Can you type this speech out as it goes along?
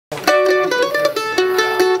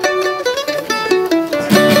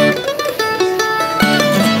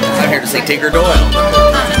say Tinker Doyle.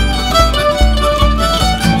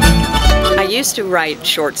 I used to write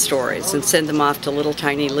short stories and send them off to little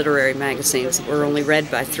tiny literary magazines that were only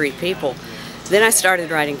read by 3 people. Then I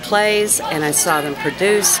started writing plays and I saw them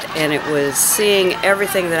produced, and it was seeing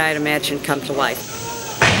everything that I'd imagined come to life.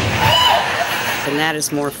 And that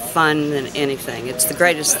is more fun than anything. It's the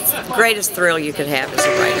greatest thrill you could have as a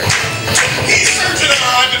writer. He's searching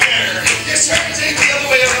around the mirror. You're searching the other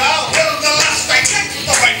way around. Well, no, that's right.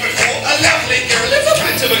 The right before. A lovely girl. It's a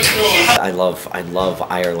bit of a cruel. I love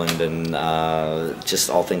Ireland and just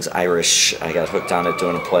all things Irish. I got hooked on it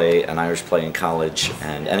doing an Irish play in college,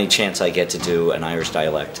 and any chance I get to do an Irish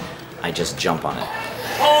dialect, I just jump on it.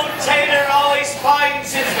 Old Taylor always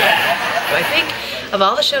finds his back. I think of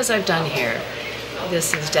all the shows I've done here,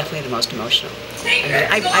 this is definitely the most emotional.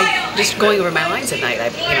 I just going over my lines at night,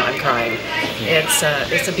 I'm crying. It's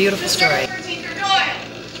a beautiful story. Tinker Doyle.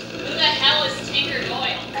 Who the hell is Tinker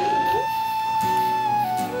Doyle?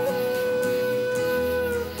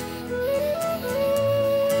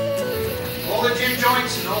 All the Jim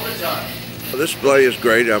Joints and all the time. This play is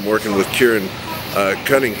great. I'm working with Kieran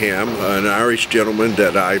Cunningham, an Irish gentleman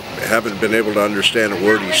that I haven't been able to understand a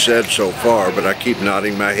word he said so far, but I keep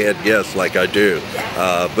nodding my head yes like I do.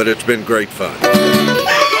 But it's been great fun.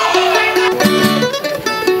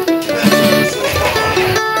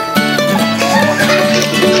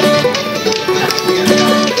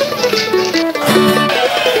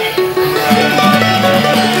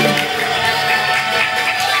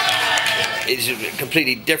 It's a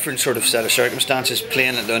completely different sort of set of circumstances,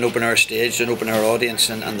 playing at an open air stage, an open air audience,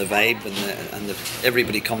 and the vibe, and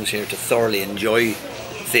everybody comes here to thoroughly enjoy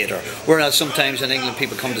theatre. Whereas sometimes in England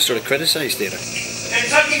people come to sort of criticise theatre.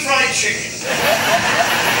 Kentucky Fried Chicken.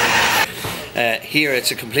 Here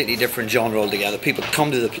it's a completely different genre altogether. People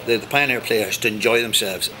come to the Pioneer Playhouse to enjoy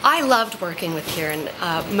themselves. I loved working with Kieran,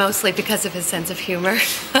 mostly because of his sense of humor.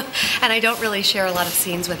 And I don't really share a lot of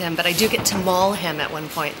scenes with him, but I do get to maul him at one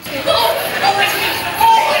point.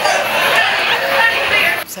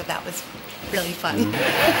 So that was really fun. Oh,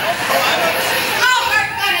 for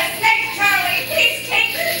goodness sake, Charlie! He's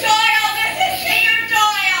Tinker Doyle! This is Tinker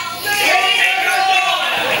Doyle! Tinker Doyle!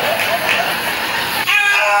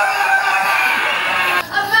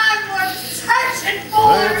 A man worth searching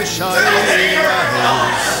for! The shiny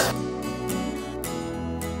hills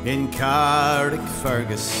in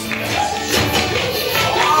Carrickfergus.